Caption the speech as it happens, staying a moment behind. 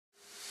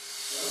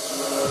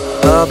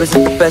club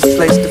isn't the best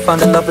place to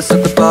find a lover, so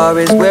the bar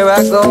is where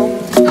I go.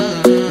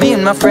 Me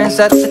and my friends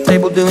sat at the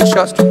table doing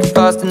shots, tripping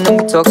fast, and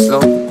then we talk slow.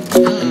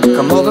 And you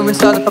come over and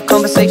start up a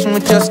conversation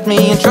with just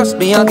me, and trust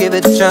me, I'll give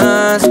it a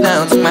chance.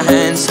 Now take my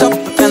hand, stop,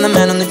 and the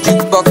man on the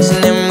jukebox,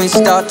 and then we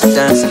start to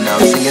dance. And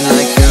I'm singing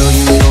like, girl,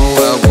 you know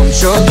I want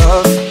your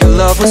love. Your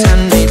love was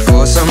handmade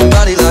for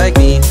somebody like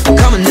me.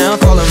 Come on now,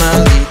 follow my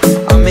lead.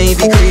 I may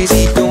be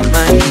crazy, don't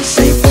mind me.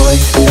 Say, boy,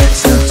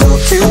 let's not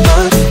talk too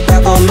much.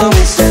 Grab on my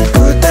waist and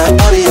put that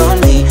body on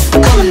me.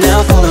 Come on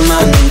now, follow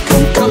my lead.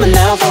 Come on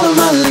now, follow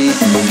my lead.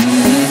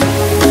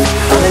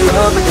 I'm in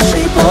love with the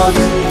shape of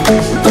you.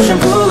 Push and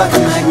pull like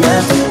a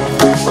magnet.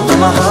 Although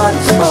my heart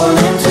is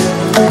falling too.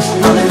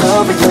 I'm in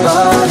love with your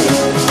body.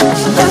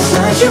 Last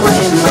night you were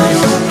in my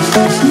room.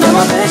 Now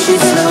my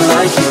bedsheets smell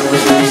like you.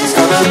 With me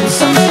discovering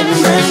something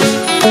brand new.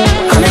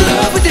 I'm in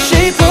love with the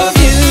shape of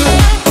you.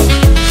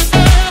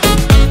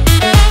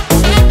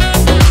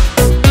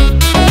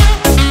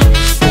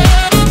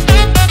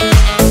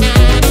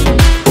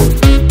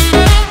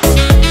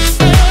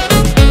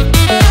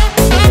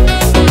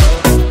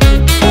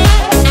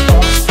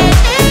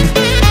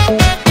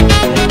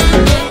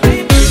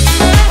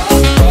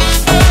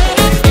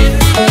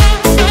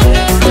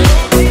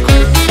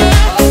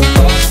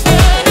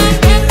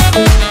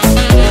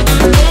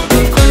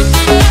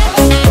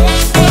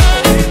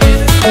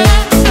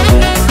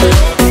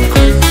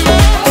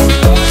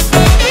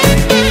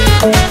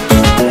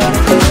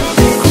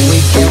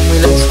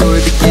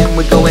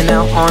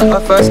 On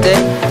our first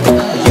date,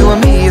 you and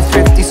me are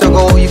thrifty, so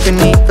go all you can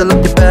eat. Fill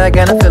up your bag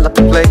and I fill up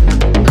the plate.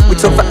 We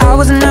talk for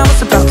hours and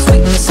hours about the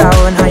sweet and the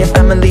sour and how your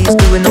family's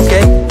doing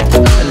okay.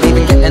 And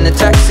leaving, getting a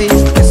taxi,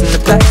 kissing the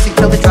backseat,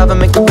 tell the driver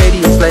make the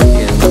radio play.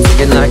 And I'm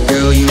thinking like,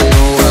 girl, you know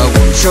I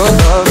want your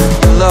love.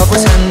 Your love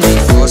was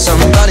handmade for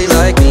somebody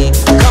like me.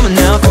 Come on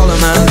now, follow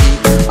my lead.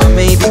 I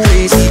may be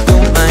crazy,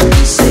 don't mind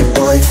me. Say,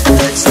 boy,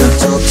 let's not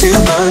talk too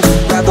much.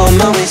 Grab on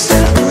my waist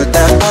and put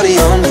that body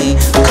on me.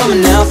 Come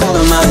on now,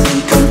 follow my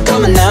lead.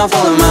 Come on now,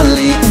 follow my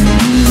lead.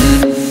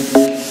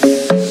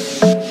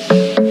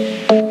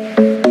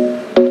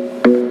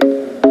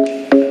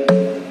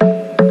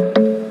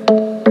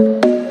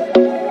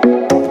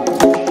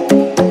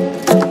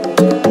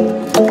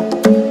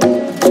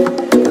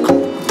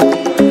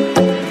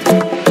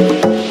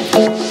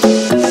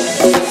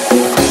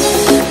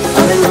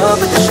 I'm in love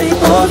with the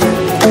shape of you.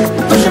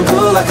 Push and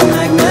pull like a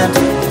magnet.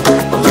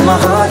 Although my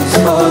heart is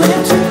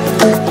falling too.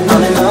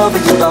 I'm in love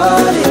with your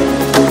body.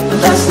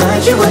 Last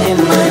night you were in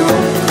my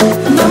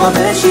room. Now my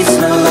bedsheets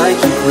smell like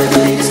you. Every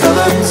day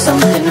discovering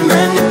something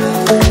brand new.